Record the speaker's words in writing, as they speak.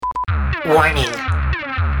Warning.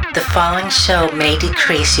 The following show may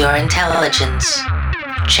decrease your intelligence.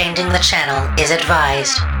 Changing the channel is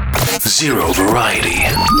advised. Zero variety.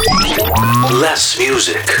 Less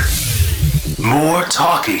music. More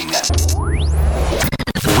talking.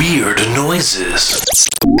 Weird noises.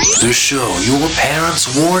 The show your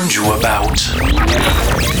parents warned you about.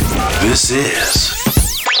 This is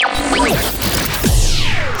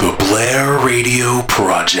the Blair Radio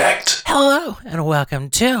Project. Hello, and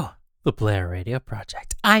welcome to the Blair Radio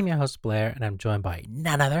Project. I'm your host, Blair, and I'm joined by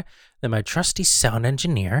none other than my trusty sound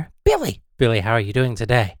engineer, Billy. Billy, how are you doing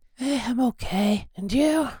today? I'm okay. And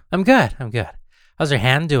you? I'm good. How's your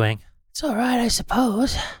hand doing? It's all right, I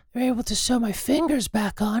suppose. You're able to sew my fingers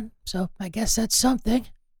back on, so I guess that's something.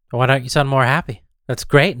 Why don't you sound more happy? That's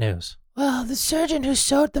great news. Well, the surgeon who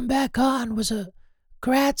sewed them back on was a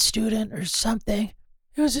grad student or something.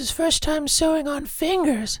 It was his first time sewing on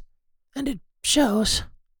fingers, and it shows.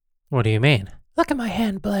 What do you mean? Look at my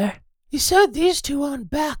hand, Blair. He sewed these two on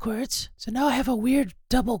backwards, so now I have a weird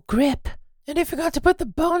double grip. And he forgot to put the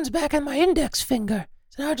bones back on my index finger,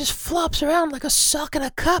 so now it just flops around like a sock in a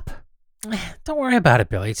cup. Don't worry about it,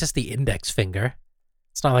 Billy. It's just the index finger.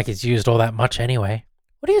 It's not like it's used all that much anyway.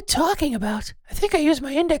 What are you talking about? I think I use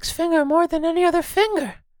my index finger more than any other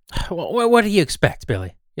finger. What do you expect,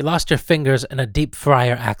 Billy? You lost your fingers in a deep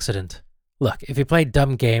fryer accident. Look, if you play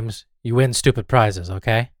dumb games, you win stupid prizes,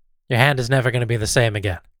 okay? Your hand is never going to be the same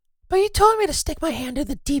again. But you told me to stick my hand in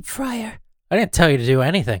the deep fryer. I didn't tell you to do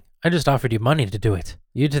anything. I just offered you money to do it.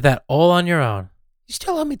 You did that all on your own. You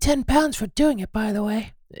still owe me 10 pounds for doing it, by the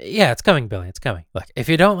way. Yeah, it's coming, Billy. It's coming. Look, if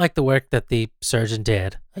you don't like the work that the surgeon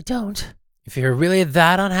did... I don't. If you're really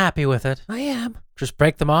that unhappy with it... I am. Just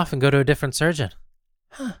break them off and go to a different surgeon.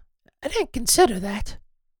 Huh. I didn't consider that.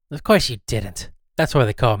 Of course you didn't. That's why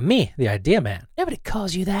they call me the idea man. Nobody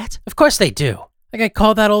calls you that. Of course they do. I get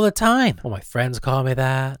called that all the time. All my friends call me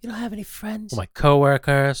that. You don't have any friends? All my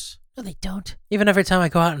coworkers. No, they don't. Even every time I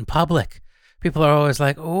go out in public, people are always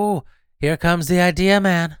like, "Oh, here comes the idea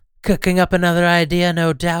man. Cooking up another idea,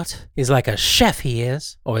 no doubt. He's like a chef, he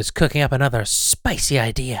is. Always cooking up another spicy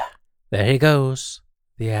idea. There he goes.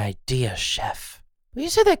 The idea chef." But you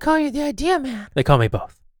said they call you the idea man. They call me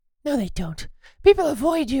both. No, they don't. People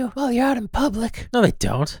avoid you while you're out in public. No, they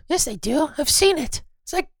don't. Yes, they do. I've seen it.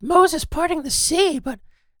 It's like Moses parting the sea, but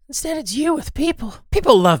instead it's you with people.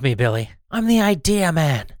 People love me, Billy. I'm the idea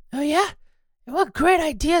man. Oh, yeah? And what great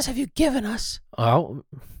ideas have you given us? Oh,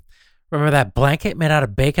 remember that blanket made out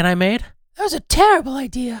of bacon I made? That was a terrible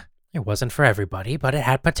idea. It wasn't for everybody, but it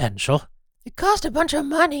had potential. It cost a bunch of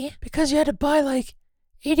money because you had to buy like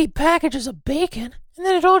 80 packages of bacon, and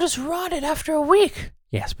then it all just rotted after a week.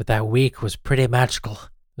 Yes, but that week was pretty magical.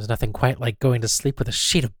 There's nothing quite like going to sleep with a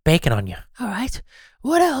sheet of bacon on you. All right.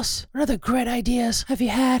 What else? What other great ideas have you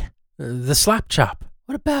had? The slap chop.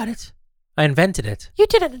 What about it? I invented it. You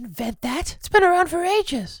didn't invent that. It's been around for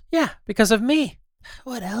ages. Yeah, because of me.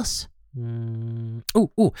 What else?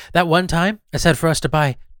 That one time I said for us to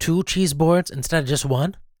buy 2 cheese boards instead of just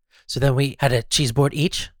one. So then we had a cheese board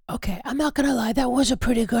each. Okay, I'm not gonna lie. That was a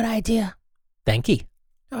pretty good idea. Thank you.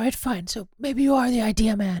 All right, fine. So maybe you are the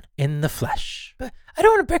idea man. In the flesh. But I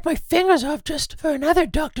don't want to break my fingers off just for another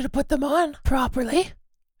doctor to put them on properly.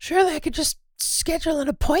 Surely I could just schedule an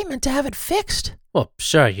appointment to have it fixed. Well,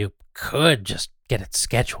 sure, you could just get it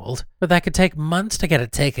scheduled, but that could take months to get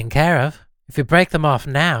it taken care of. If you break them off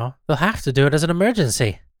now, they'll have to do it as an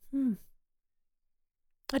emergency.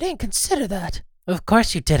 I didn't consider that. Of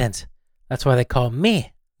course you didn't. That's why they call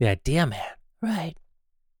me the idea man. Right.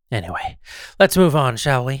 Anyway, let's move on,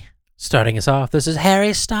 shall we? Starting us off, this is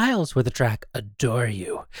Harry Styles with the track Adore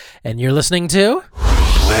You. And you're listening to...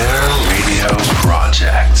 Blair Radio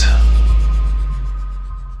Project.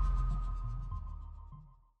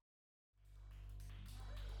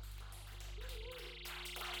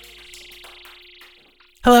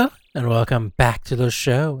 Hello, and welcome back to the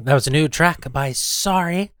show. That was a new track by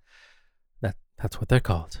Sorry. That's what they're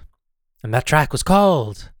called. And that track was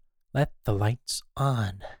called Let the Lights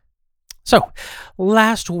On. So,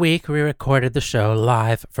 last week we recorded the show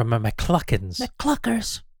live from a McCluckers. The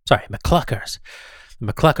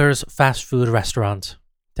McCluckers fast food restaurant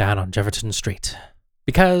down on Jefferson Street.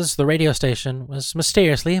 Because the radio station was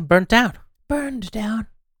mysteriously burnt down. Burned down.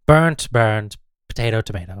 Burnt, potato,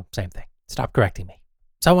 tomato, same thing. Stop correcting me.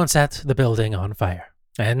 Someone set the building on fire.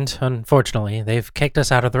 And, unfortunately, they've kicked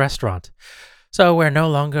us out of the restaurant. So we're no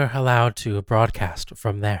longer allowed to broadcast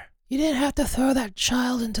from there. You didn't have to throw that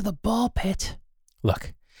child into the ball pit.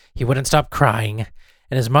 Look, he wouldn't stop crying,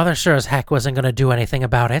 and his mother sure as heck wasn't going to do anything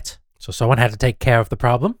about it. So someone had to take care of the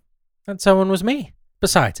problem, and someone was me.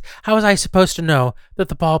 Besides, how was I supposed to know that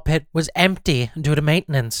the ball pit was empty due to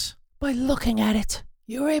maintenance? By looking at it,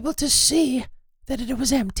 you were able to see that it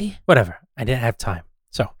was empty. Whatever, I didn't have time.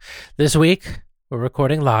 So, this week, we're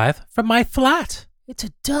recording live from my flat. It's a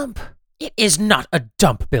dump. It is not a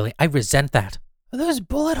dump, Billy. I resent that. Are those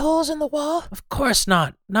bullet holes in the wall? Of course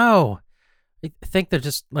not. No. I think they're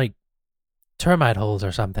just, like, termite holes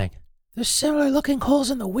or something. There's similar looking holes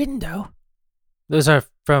in the window. Those are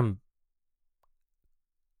from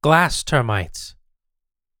glass termites.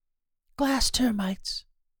 Glass termites.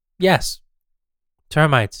 Yes.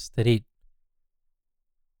 Termites that eat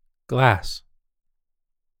glass.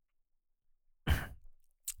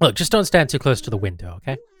 Look, just don't stand too close to the window,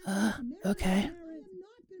 okay? Okay.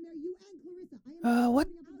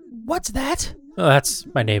 What's that? Oh, that's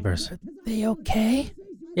my neighbors. Are they okay?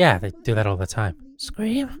 Yeah, they do that all the time.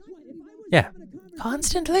 Scream? Yeah.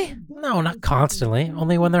 Constantly? No, not constantly.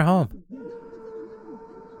 Only when they're home.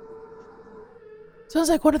 Sounds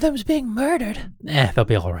like one of them's being murdered. They'll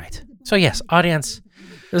be all right. So yes, audience,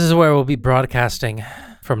 this is where we'll be broadcasting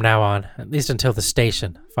from now on, at least until the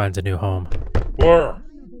station finds a new home. Blair!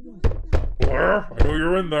 Blair, I know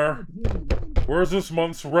you're in there. Where's this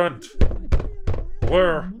month's rent?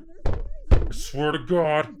 Blair! I swear to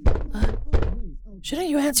God. Shouldn't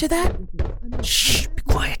you answer that? Shh, be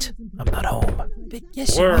quiet. I'm not home. But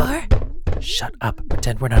yes, Blair. you are. Shut up.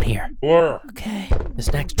 Pretend we're not here. Blair, Okay.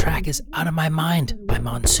 This next track is Out of My Mind by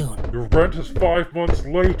Monsoon. your rent is 5 months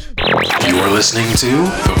late. You're listening to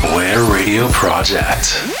the Blair Radio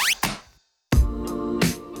Project.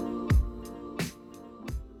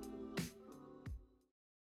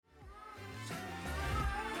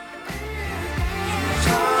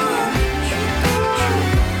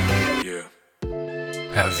 Yeah.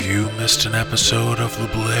 Have you missed an episode of the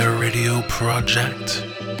Blair Radio Project?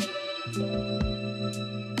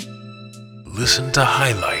 Listen to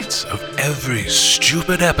highlights of every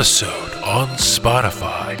stupid episode on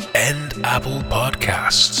Spotify and Apple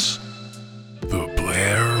Podcasts. The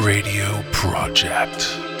Blair Radio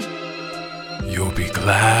Project. You'll be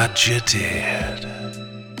glad you did.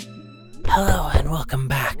 Hello and welcome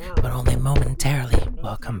back, but only momentarily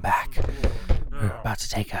welcome back. We're about to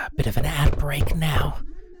take a bit of an ad break now,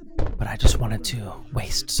 but I just wanted to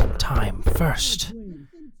waste some time first,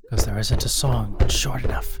 because there isn't a song short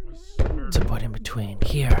enough to put in between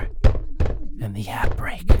here and the ad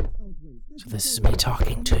break. So this is me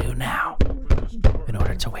talking to you now in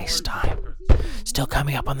order to waste time. Still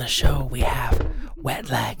coming up on the show, we have Wet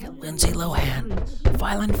Leg, Lindsay Lohan,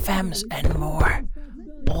 Violent Femmes, and more.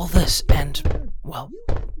 All this and, well,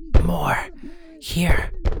 more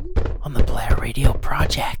here on the Blair Radio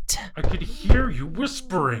Project. I could hear you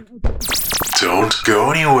whispering. Don't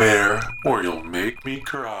go anywhere or you'll make me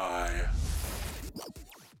cry.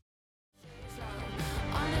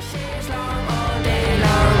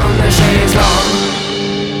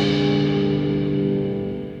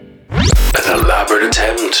 An elaborate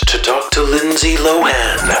attempt to talk to Lindsay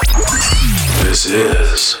Lohan. This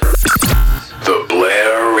is the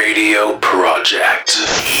Blair Radio Project.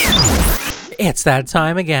 It's that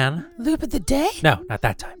time again. Loop of the day? No, not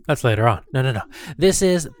that time. That's later on. No. This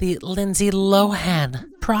is the Lindsay Lohan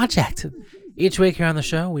Project. Each week here on the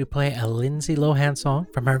show, we play a Lindsay Lohan song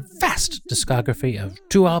from her vast discography of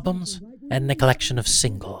 2 albums and a collection of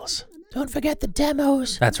singles. Don't forget the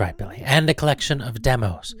demos. That's right, Billy. And a collection of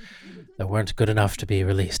demos that weren't good enough to be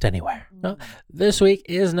released anywhere. Well, this week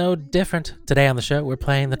is no different. Today on the show, we're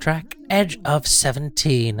playing the track Edge of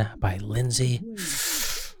 17 by Lindsay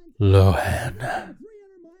Lohan.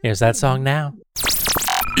 Here's that song now.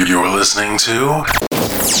 You're listening to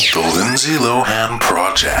the Lindsay Lohan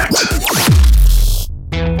Project.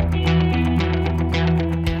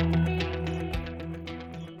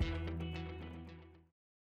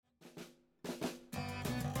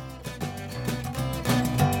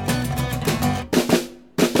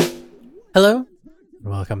 Hello, and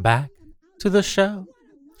welcome back to the show.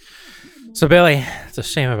 So, Billy, it's a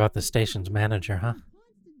shame about the station's manager, huh?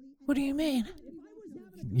 What do you mean?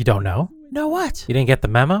 You don't know? No what? You didn't get the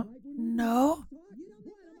memo? No.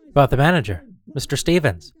 About the manager, Mr.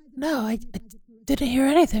 Stevens. No, I didn't hear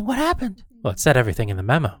anything. What happened? Well, it said everything in the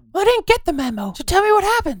memo. Well, I didn't get the memo. So tell me what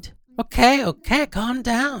happened. Okay, calm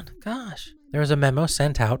down. Gosh. There was a memo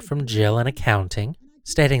sent out from Jill in accounting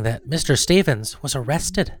stating that Mr. Stevens was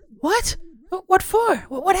arrested. What? What for?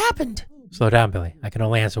 What happened? Slow down, Billy. I can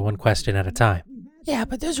only answer one question at a time. Yeah,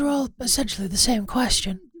 but those are all essentially the same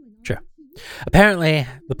question. True. Apparently,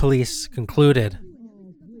 the police concluded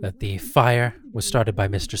that the fire was started by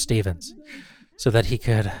Mr. Stevens so that he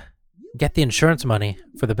could get the insurance money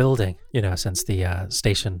for the building, since the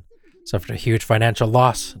station suffered a huge financial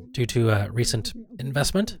loss due to a recent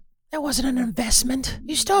investment. That wasn't an investment.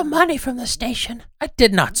 You stole money from the station. I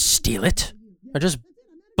did not steal it. I just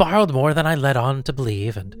borrowed more than I led on to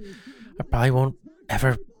believe, and I probably won't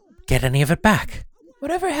ever get any of it back.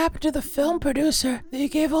 Whatever happened to the film producer that you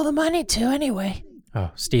gave all the money to anyway?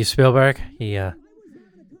 Oh, Steve Spielberg?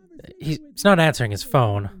 He's not answering his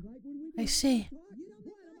phone. I see.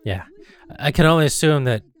 Yeah, I can only assume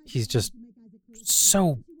that he's just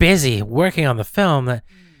so busy working on the film that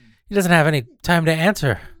he doesn't have any time to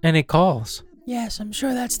answer any calls. Yes, I'm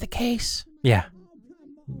sure that's the case. Yeah.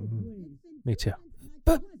 Me too.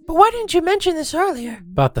 But why didn't you mention this earlier?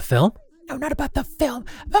 About the film? No, not about the film.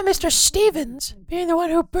 About Mr. Stevens being the one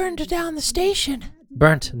who burned down the station.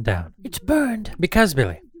 Burnt down. It's burned. Because,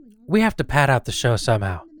 Billy, we have to pad out the show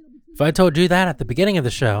somehow. If I told you that at the beginning of the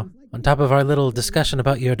show, on top of our little discussion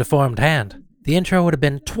about your deformed hand, the intro would have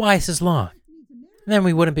been twice as long. And then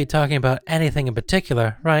we wouldn't be talking about anything in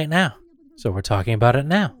particular right now. So we're talking about it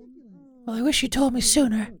now. Well, I wish you told me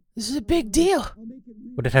sooner. This is a big deal.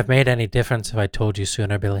 Would it have made any difference if I told you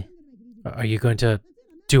sooner, Billy? Are you going to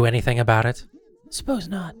do anything about it? Suppose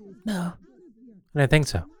not. No. I don't think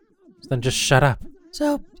so. So then just shut up.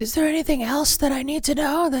 So, is there anything else that I need to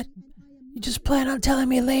know that you just plan on telling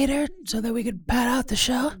me later so that we could pad out the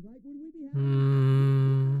show?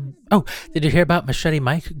 Oh, did you hear about Machete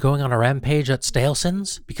Mike going on a rampage at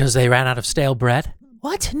Staleson's because they ran out of stale bread?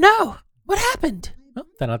 What? No! What happened? Well,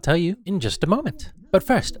 then I'll tell you in just a moment. But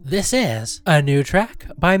first, this is a new track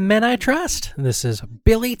by Men I Trust. This is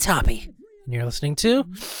Billy Toppy. And you're listening to...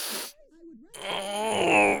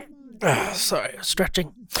 sorry,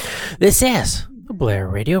 stretching. This is the Blair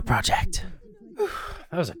Radio Project.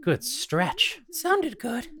 That was a good stretch. It sounded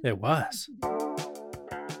good. It was.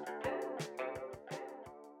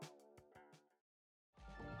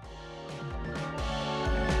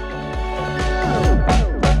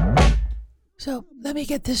 So, let me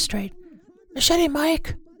get this straight. Machete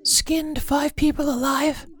Mike skinned 5 people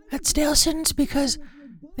alive at Staleson's because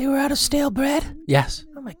they were out of stale bread? Yes.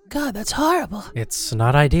 Oh my god, that's horrible. It's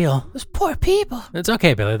not ideal. Those poor people. It's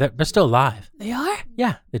okay, Billy. They're still alive. They are?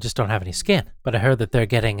 Yeah, they just don't have any skin. But I heard that they're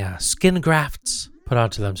getting skin grafts put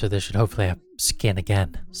onto them, so they should hopefully have skin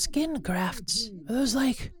again. Skin grafts? Are those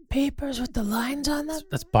like papers with the lines on them?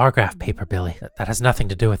 That's bar graft paper, Billy. That has nothing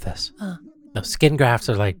to do with this. Huh. No, skin grafts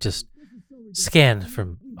are like just skin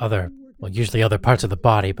from usually other parts of the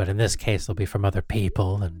body, but in this case, they'll be from other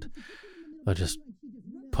people, and they'll just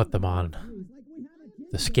put them on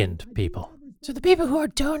the skinned people. So the people who are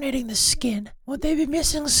donating the skin, would they be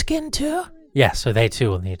missing skin too? Yeah, so they too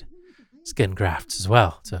will need skin grafts as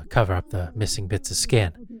well to cover up the missing bits of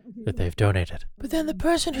skin that they've donated. But then the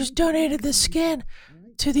person who's donated the skin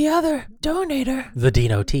to the other donator, The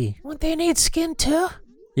Dino T. won't they need skin too?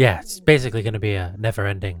 Yeah, it's basically going to be a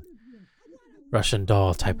never-ending Russian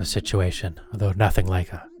doll type of situation, although nothing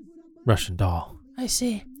like a Russian doll. I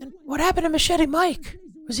see. And what happened to Machete Mike?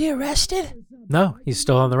 Was he arrested? No, he's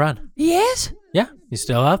still on the run. He is? Yeah, he's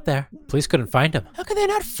still out there. Police couldn't find him. How could they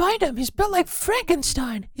not find him? He's built like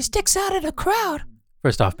Frankenstein. He sticks out in a crowd.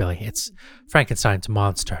 First off, Billy, it's Frankenstein's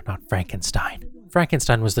monster, not Frankenstein.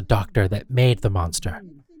 Frankenstein was the doctor that made the monster.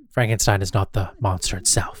 Frankenstein is not the monster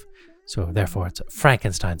itself. So therefore, it's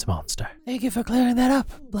Frankenstein's monster. Thank you for clearing that up,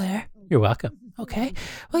 Blair. You're welcome. Okay.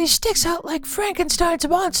 Well, he sticks out like Frankenstein's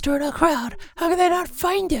monster in a crowd. How could they not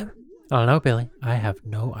find him? I don't know, Billy. I have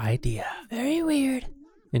no idea. Very weird.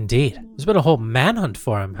 Indeed. There's been a whole manhunt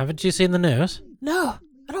for him. Haven't you seen the news? No,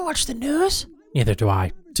 I don't watch the news. Neither do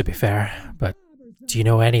I, to be fair. But do you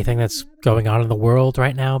know anything that's going on in the world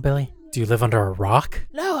right now, Billy? Do you live under a rock?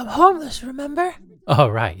 No, I'm homeless, remember? Oh,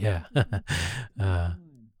 right, yeah. Why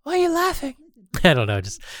are you laughing? I don't know, it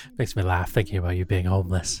just makes me laugh thinking about you being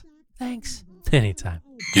homeless. Thanks. Anytime.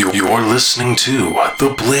 You're listening to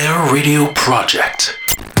the Blair Radio Project.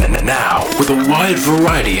 And now, with a wide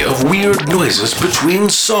variety of weird noises between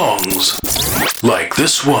songs. Like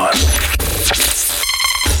this one.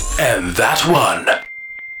 And that one.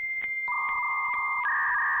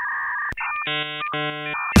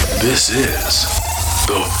 This is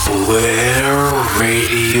the Blair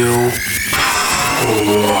Radio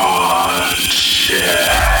Project.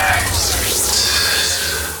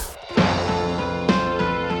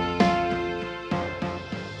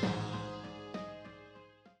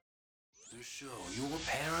 The show your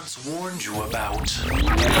parents warned you about.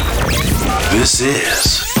 This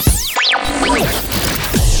is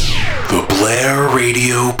the Blair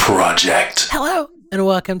Radio Project. Hello, and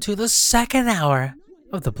welcome to the second hour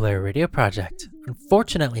of the Blair Radio Project.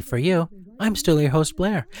 Unfortunately for you, I'm still your host,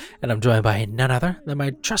 Blair, and I'm joined by none other than my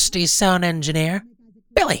trusty sound engineer,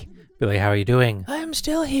 Billy. Billy, how are you doing? I'm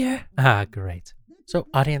still here. Ah, great. So,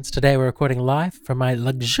 audience, today we're recording live from my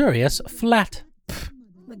luxurious flat.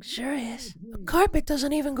 Luxurious. The carpet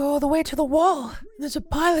doesn't even go all the way to the wall. There's a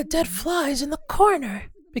pile of dead flies in the corner.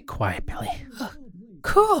 Be quiet, Billy.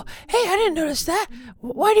 Cool. Hey, I didn't notice that.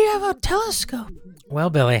 Why do you have a telescope? Well,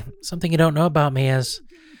 Billy, something you don't know about me is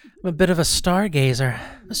I'm a bit of a stargazer.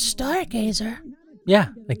 A stargazer? Yeah,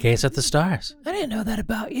 I gaze at the stars. I didn't know that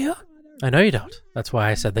about you. I know you don't. That's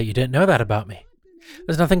why I said that you didn't know that about me.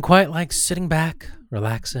 There's nothing quite like sitting back,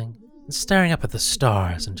 relaxing, and staring up at the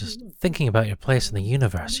stars and just thinking about your place in the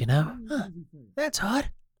universe, you know? Huh. That's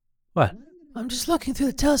odd. What? I'm just looking through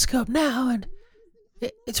the telescope now, and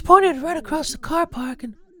it's pointed right across the car park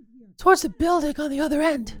and towards the building on the other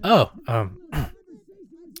end. Oh,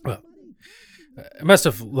 well, it must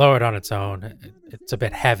have lowered on its own. It's a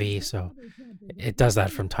bit heavy, so it does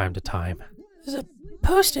that from time to time. There's a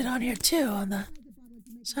post-it on here, too, on the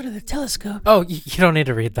side of the telescope. Oh, you don't need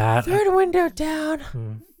to read that. Third window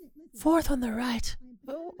down, fourth on the right.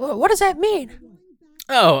 What does that mean?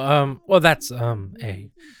 Oh, well, that's, a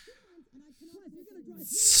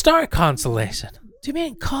star constellation. Do you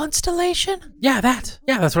mean constellation? Yeah, that's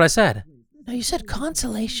what I said. No, you said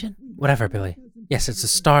consolation. Whatever, Billy. Yes, it's a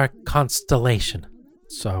star constellation.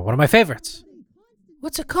 So, one of my favorites.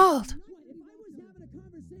 What's it called?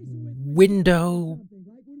 Window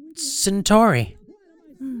Centauri.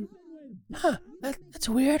 Huh, that's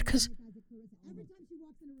weird, because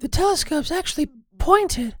the telescope's actually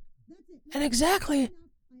pointed at exactly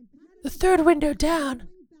the third window down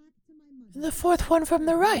and the fourth one from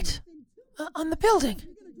the right on the building.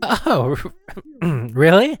 Oh,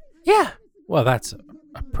 really? Yeah, Well, that's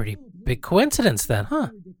a pretty big coincidence then, huh?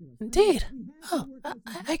 indeed. Oh,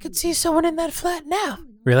 I could see someone in that flat now.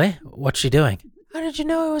 Really? What's she doing? How did you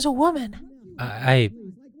know it was a woman? I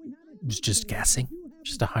was just guessing.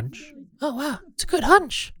 Just a hunch. Oh, wow, it's a good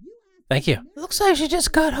hunch. Thank you. It looks like she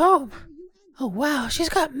just got home. Oh, wow, she's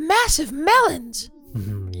got massive melons.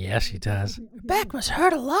 Yeah, she does. Her back must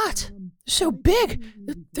hurt a lot. They're so big,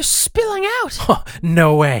 they're spilling out. Oh,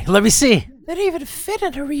 no way. Let me see. They don't even fit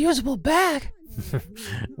in her reusable bag.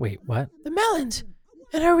 Wait, what? The melons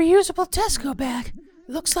in her reusable Tesco bag.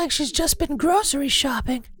 It looks like she's just been grocery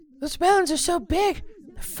shopping. Those melons are so big,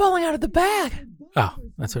 they're falling out of the bag. Oh,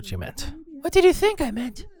 that's what you meant. What did you think I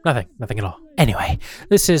meant? Nothing at all. Anyway,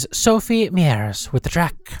 this is Sophie Mieres with the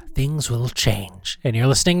track Things Will Change. And you're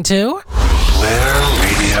listening to Blair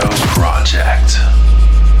Radio Project.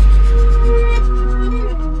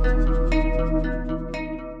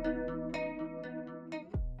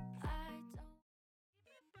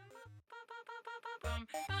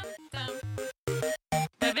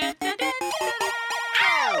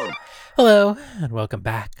 Hello, and welcome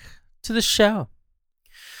back to the show.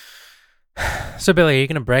 So, Billy, are you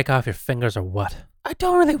going to break off your fingers or what? I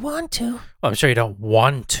don't really want to. Well, I'm sure you don't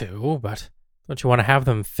want to, but don't you want to have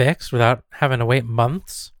them fixed without having to wait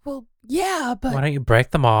months? Well, yeah, but... Why don't you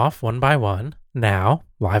break them off one by one, now,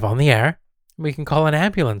 live on the air? We can call an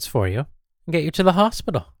ambulance for you and get you to the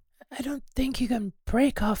hospital. I don't think you can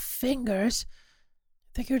break off fingers.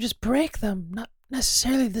 I think you just break them, not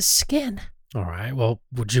necessarily the skin. All right, well,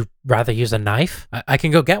 would you rather use a knife? I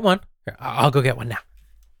can go get one. Here, I'll go get one now.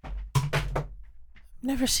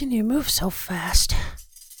 Never seen you move so fast.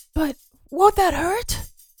 But won't that hurt?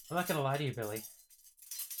 I'm not going to lie to you, Billy.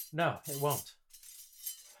 No, it won't.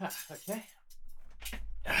 Okay.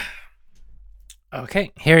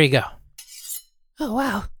 Okay, here you go. Oh,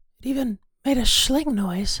 wow. It even made a schling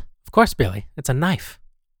noise. Of course, Billy. It's a knife.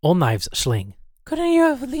 All knives schling. Couldn't you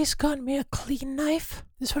have at least gotten me a clean knife?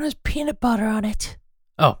 This one has peanut butter on it.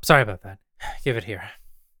 Oh, sorry about that. Give it here.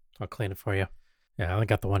 I'll clean it for you. Yeah, I only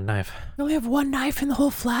got the one knife. You only have one knife in the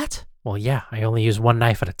whole flat? Well, yeah, I only use one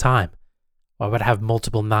knife at a time. Why would I have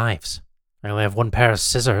multiple knives? I only have one pair of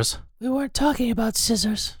scissors. We weren't talking about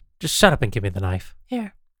scissors. Just shut up and give me the knife.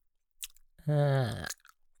 Here. All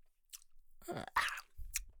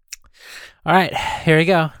right, here you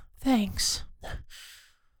go. Thanks.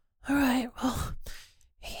 All right, well,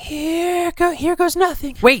 here goes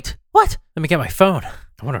nothing. Wait! What? Let me get my phone.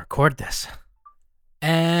 I want to record this.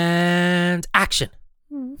 And action.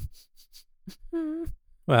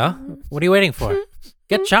 Well, what are you waiting for?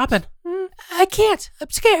 Get chopping. I can't. I'm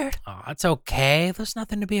scared. Oh, it's okay. There's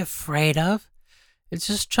nothing to be afraid of. It's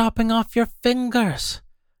just chopping off your fingers.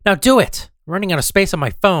 Now do it. I'm running out of space on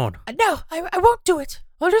my phone. No, I won't do it.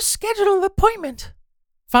 I'll just schedule an appointment.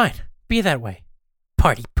 Fine. Be that way.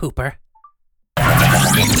 Party pooper.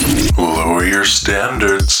 Lower your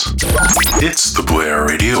standards. It's the Blair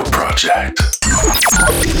Radio Project.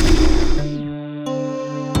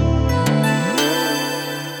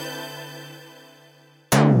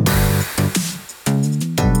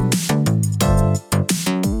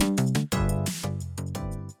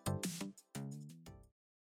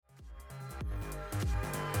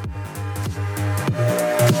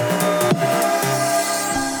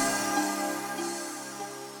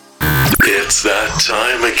 It's that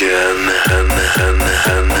time again.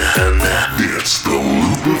 It's the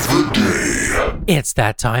loop of the day. It's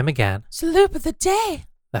that time again. It's the loop of the day.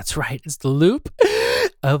 That's right, it's the loop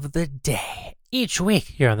of the day. Each week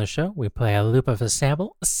here on the show, we play a loop of a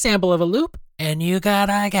sample of a loop, and you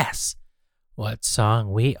gotta guess what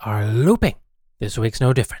song we are looping. This week's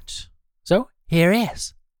no different. So here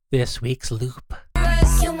is this week's loop.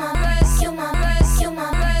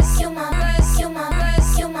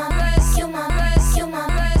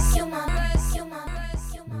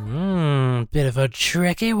 Bit of a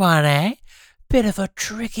tricky one, eh? Bit of a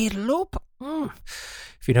tricky loop.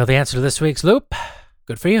 If you know the answer to this week's loop,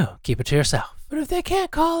 good for you. Keep it to yourself. But if they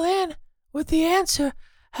can't call in with the answer,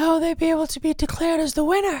 how will they be able to be declared as the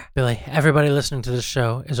winner? Billy, everybody listening to this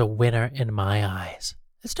show is a winner in my eyes.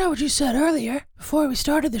 That's not what you said earlier, before we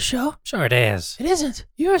started the show. Sure it is. It isn't.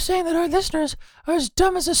 You were saying that our listeners are as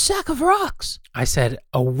dumb as a sack of rocks. I said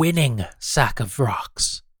a winning sack of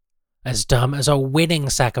rocks. As dumb as a winning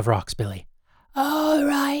sack of rocks, Billy. Oh,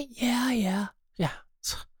 right. Yeah. Yeah.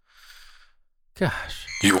 Gosh.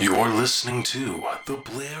 You're listening to the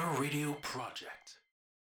Blair Radio Project.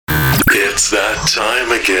 It's that time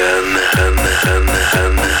again.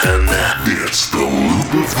 It's the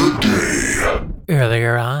loop of the day.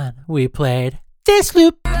 Earlier on, we played this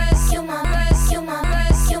loop.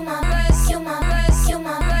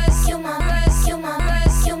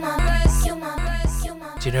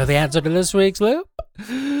 Do you know the answer to this week's loop?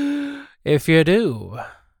 If you do,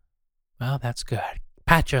 well, that's good.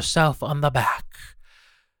 Pat yourself on the back.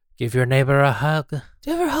 Give your neighbor a hug. Do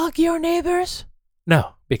you ever hug your neighbors?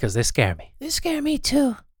 No, because they scare me. They scare me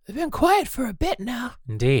too. They've been quiet for a bit now.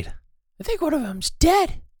 Indeed. I think one of them's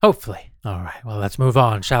dead. Hopefully. All right, well, let's move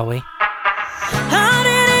on, shall we? I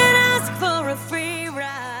didn't ask for a free ride.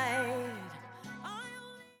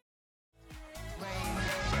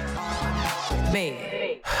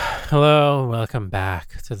 Hello, welcome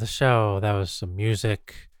back to the show. That was some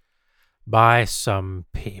music by some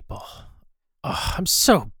people. Oh, I'm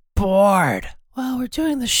so bored. Well, we're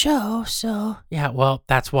doing the show, so... Yeah, well,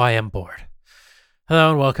 that's why I'm bored.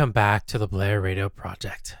 Hello and welcome back to the Blair Radio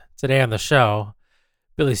Project. Today on the show,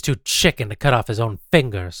 Billy's too chicken to cut off his own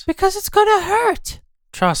fingers. Because it's gonna hurt.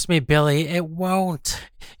 Trust me, Billy, it won't.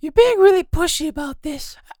 You're being really pushy about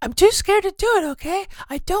this. I'm too scared to do it, okay?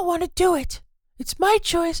 I don't want to do it. It's my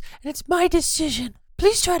choice, and it's my decision.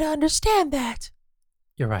 Please try to understand that.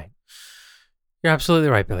 You're right. You're absolutely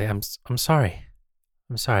right, Billy. I'm sorry.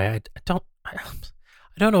 I'm sorry. I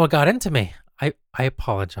don't know what got into me. I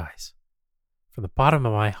apologize. From the bottom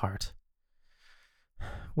of my heart.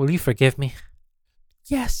 Will you forgive me?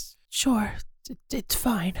 Yes, sure. It's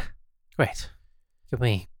fine. Great. Can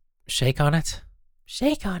we shake on it?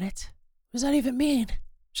 Shake on it? What does that even mean?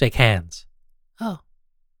 Shake hands. Oh.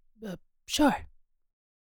 Sure.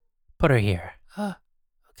 Put her here.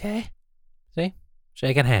 Okay. See?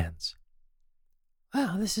 Shaking hands.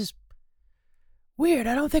 Wow, this is weird.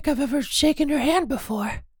 I don't think I've ever shaken your hand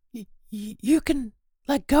before. You can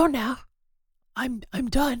let go now. I'm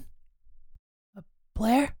done.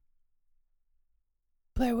 Blair?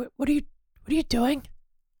 Blair, what are you doing?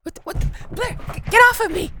 What? Blair, get off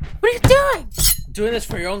of me! What are you doing? Doing this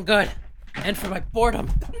for your own good. And for my boredom.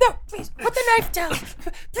 No, please, put the knife down.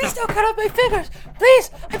 Please don't cut off my fingers. Please,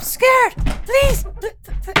 I'm scared. Please.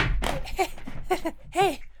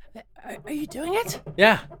 Hey, are you doing it?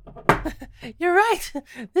 Yeah. You're right.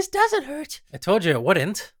 This doesn't hurt. I told you it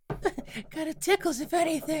wouldn't. Kind of tickles, if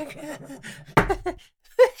anything.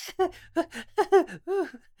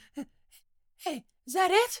 Hey, is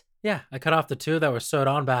that it? Yeah, I cut off the two that were sewed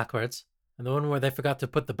on backwards, and the one where they forgot to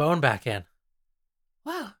put the bone back in.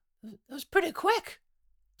 Wow, that was pretty quick.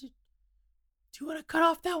 Do you want to cut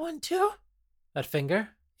off that one too? That finger?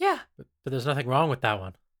 Yeah. But there's nothing wrong with that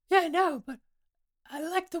one. Yeah, I know, but I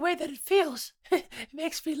like the way that it feels. It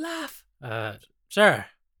makes me laugh. Sure.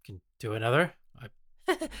 Can do another.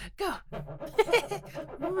 Go.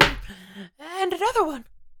 And another one.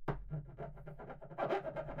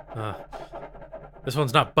 This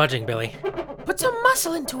one's not budging, Billy. Put some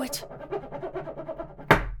muscle into it.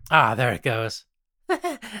 Ah, there it goes. And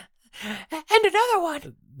another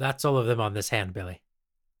one. That's all of them on this hand, Billy.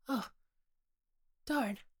 Oh,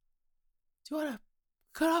 darn. Do you want to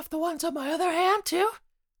cut off the ones on my other hand, too?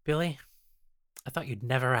 Billy, I thought you'd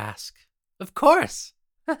never ask. Of course.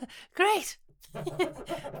 Great.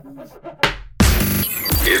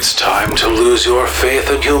 It's time to lose your faith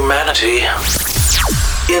in humanity.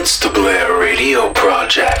 It's the Blair Radio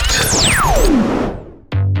Project.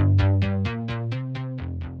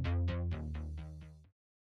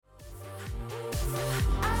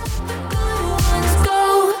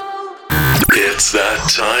 It's that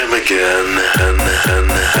time again.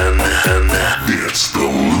 It's the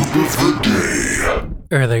loop of the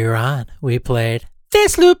day. Earlier on, we played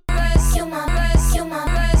this loop.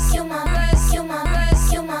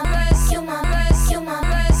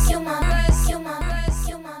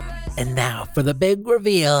 And now for the big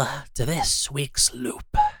reveal to this week's loop.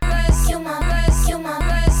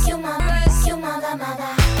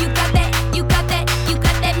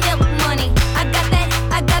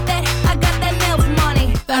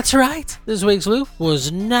 That's right, this week's loop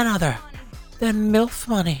was none other than MILF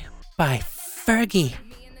Money by Fergie.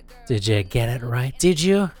 Did you get it right? Did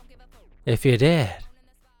you? If you did,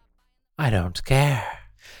 I don't care.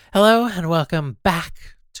 Hello and welcome back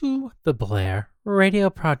to the Blair Radio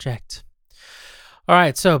Project.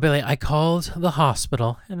 Alright, so Billy, I called the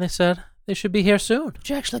hospital and they said they should be here soon. Did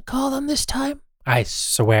you actually call them this time? I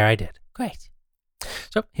swear I did. Great.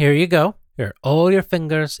 So here you go. Here are all your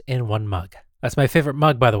fingers in one mug. That's my favorite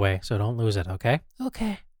mug, by the way, so don't lose it, okay?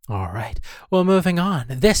 Okay. All right. Well, moving on.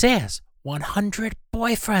 This is 100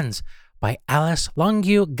 Boyfriends by Alice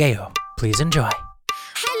Longue-Gayo. Please enjoy.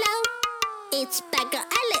 Hello, it's Becca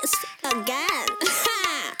Alice again.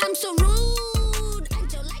 I'm so rude, I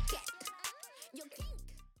don't like it. You think?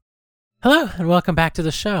 Hello, and welcome back to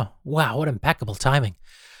the show. Wow, what impeccable timing.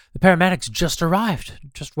 The paramedics just arrived,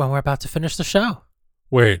 just when we're about to finish the show.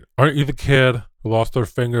 Wait, aren't you the kid who lost their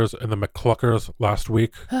fingers in the McCluckers last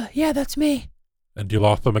week? Yeah, that's me. And you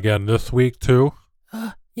lost them again this week, too?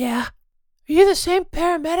 Yeah. Are you the same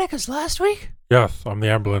paramedic as last week? Yes, I'm the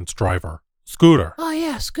ambulance driver. Scooter, Oh,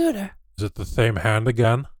 yeah, Scooter. is it the same hand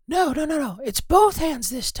again? No. It's both hands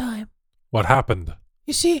this time. What happened?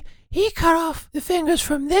 You see, he cut off the fingers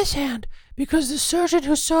from this hand because the surgeon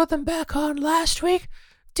who sewed them back on last week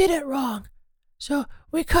did it wrong. So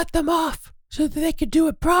we cut them off so that they could do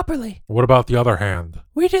it properly. What about the other hand?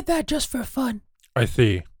 We did that just for fun. I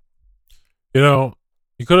see. You know,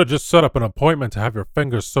 you could have just set up an appointment to have your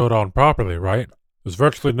fingers sewed on properly, right? There's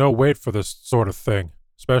virtually no wait for this sort of thing,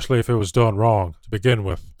 especially if it was done wrong to begin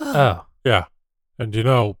with. Oh. Yeah. And you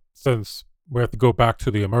know, since we have to go back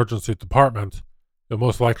to the emergency department, you'll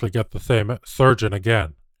most likely get the same surgeon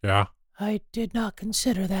again, yeah? I did not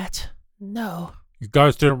consider that. No. You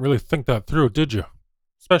guys didn't really think that through, did you?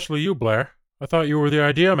 Especially you, Blair. I thought you were the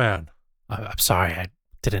idea man. I'm sorry, I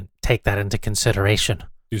didn't take that into consideration. Do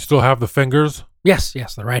you still have the fingers? Yes,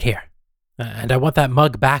 they're right here. And I want that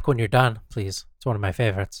mug back when you're done, please. It's one of my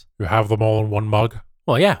favorites. You have them all in one mug?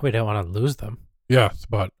 Well, yeah, we don't want to lose them. Yes,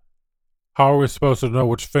 but how are we supposed to know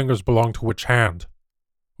which fingers belong to which hand?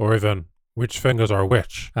 Or even which fingers are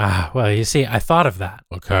which? Well, you see, I thought of that.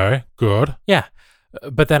 Okay, good. Yeah,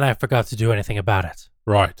 but then I forgot to do anything about it.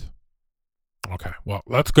 Right. Okay, well,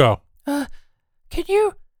 let's go. Can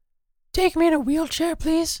you take me in a wheelchair,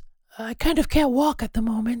 please? I kind of can't walk at the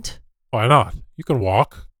moment. Why not? You can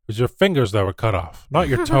walk. It's your fingers that were cut off, not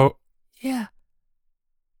your toe. Yeah.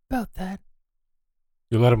 About that.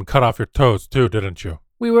 You let him cut off your toes too, didn't you?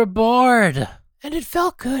 We were bored. And it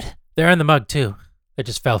felt good. They're in the mug, too. They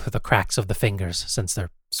just fell through the cracks of the fingers since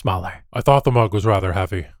they're smaller. I thought the mug was rather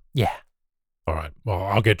heavy. Yeah. All right, well,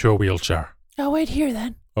 I'll get you a wheelchair. I'll wait here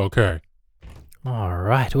then. Okay. All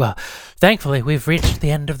right. Well, thankfully, we've reached the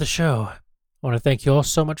end of the show. I want to thank you all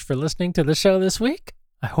so much for listening to the show this week.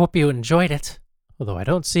 I hope you enjoyed it, although I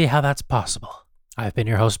don't see how that's possible. I've been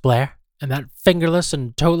your host, Blair, and that fingerless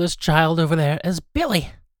and toeless child over there is Billy.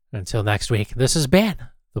 Until next week, this has been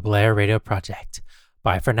the Blair Radio Project.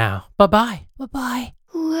 Bye for now. Bye-bye. Bye-bye.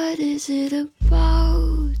 What is it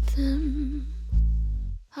about them?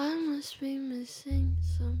 I must be missing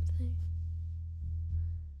something.